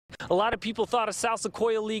A lot of people thought a South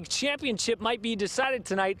Sequoia League championship might be decided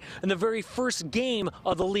tonight in the very first game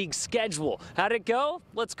of the league schedule. How'd it go?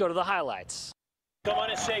 Let's go to the highlights. Come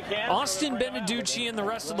on and shake hands. Austin Beneducci and the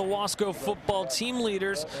rest of the Wasco football team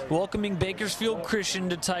leaders welcoming Bakersfield Christian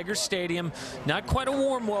to Tiger Stadium. Not quite a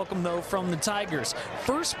warm welcome, though, from the Tigers.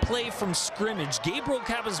 First play from scrimmage, Gabriel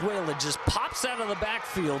Cabezuela just pops out of the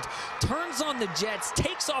backfield, turns on the Jets,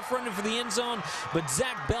 takes off running for the end zone, but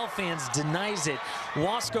Zach Belfans denies it.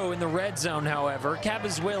 Wasco in the red zone, however.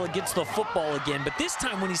 Cabezuela gets the football again, but this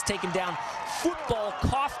time when he's taken down, football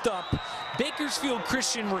coughed up. Bakersfield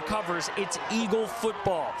Christian recovers. It's Eagle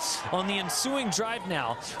football. On the ensuing drive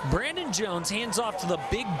now, Brandon Jones hands off to the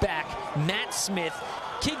big back, Matt Smith.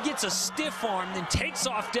 Kid gets a stiff arm, then takes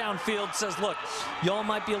off downfield, says, look, y'all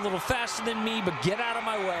might be a little faster than me, but get out of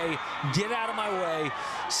my way. Get out of my way.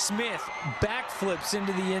 Smith backflips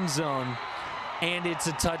into the end zone. And it's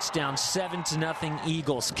a touchdown, 7-0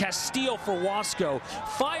 Eagles. Castillo for Wasco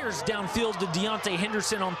fires downfield to Deontay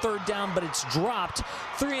Henderson on third down, but it's dropped.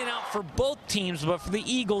 3 and out for both teams, but for the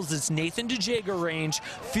Eagles, it's Nathan DeJager range.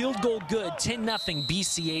 Field goal good, 10-0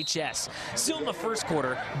 BCHS. Still in the first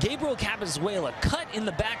quarter, Gabriel Cabezuela cut in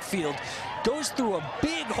the backfield, goes through a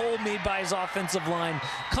big hole made by his offensive line,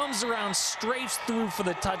 comes around, strafes through for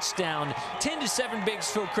the touchdown. 10-7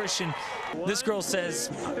 Bakersfield Christian. This girl says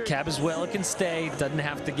Cabezuela can stay, doesn't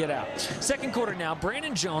have to get out. Second quarter now,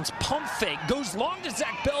 Brandon Jones, pump fake, goes long to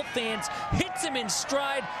Zach Belfans, hits him in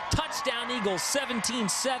stride, touchdown Eagles,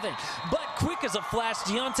 17-7. But quick as a flash,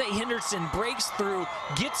 Deontay Henderson breaks through,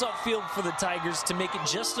 gets upfield for the Tigers to make it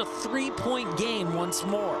just a 3-point game once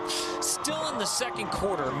more. Still in the second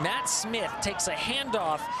quarter, Matt Smith takes a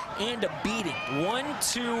handoff and a beating. 1,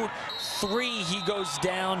 2, 3, he goes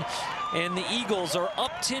down. And the Eagles are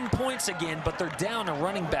up 10 points again, but they're down a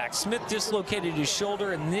running back. Smith dislocated his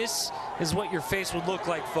shoulder, and this is what your face would look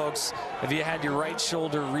like, folks, if you had your right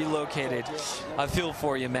shoulder relocated. I feel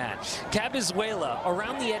for you, Matt. Cabezuela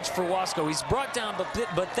around the edge for Wasco. He's brought down, but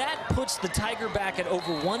that puts the Tiger back at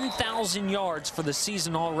over 1,000 yards for the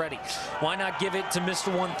season already. Why not give it to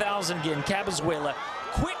Mr. 1,000 again? Cabezuela,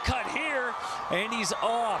 quick cut here, and he's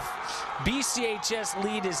off. BCHS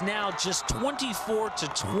lead is now just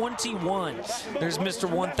 24-21. There's Mr.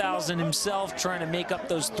 1000 himself trying to make up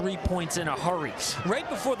those 3 points in a hurry. Right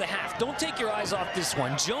before the half, don't take your eyes off this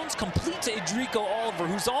one. Jones completes Adrico Oliver,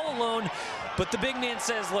 who's all alone, but the big man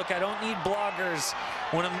says, look, I don't need blockers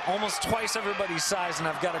when I'm almost twice everybody's size and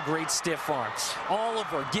I've got a great stiff arm.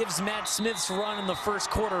 Oliver gives Matt Smith's run in the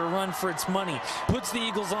first quarter a run for its money. Puts the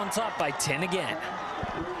Eagles on top by 10 again.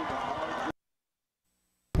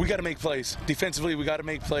 We got to make plays. Defensively, we got to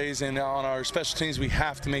make plays, and on our special teams, we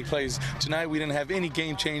have to make plays. Tonight, we didn't have any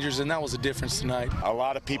game changers, and that was a difference tonight. A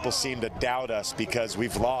lot of people seem to doubt us because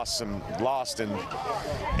we've lost, and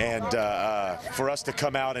for us to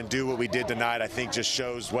come out and do what we did tonight, I think just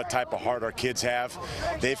shows what type of heart our kids have.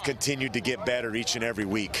 They've continued to get better each and every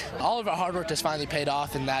week. All of our hard work has finally paid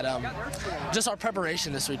off, and that just our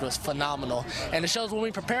preparation this week was phenomenal. And it shows when we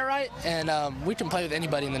prepare right, and we can play with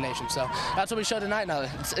anybody in the nation. So that's what we showed tonight. Now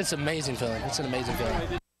it's an amazing feeling. It's an amazing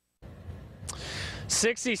feeling.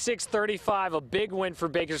 66-35, a big win for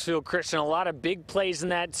Bakersfield Christian. A lot of big plays in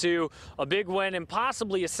that, too. A big win and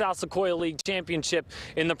possibly a South Sequoia League championship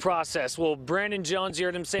in the process. Well, Brandon Jones, you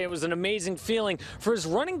heard him say it was an amazing feeling. For his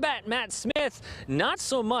running back, Matt Smith, not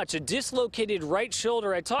so much. A dislocated right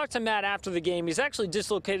shoulder. I talked to Matt after the game. He's actually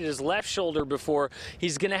dislocated his left shoulder before.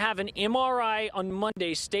 He's going to have an MRI on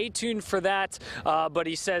Monday. Stay tuned for that. But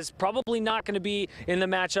he says probably not going to be in the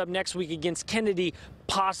matchup next week against Kennedy,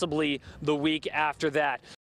 possibly the week after that.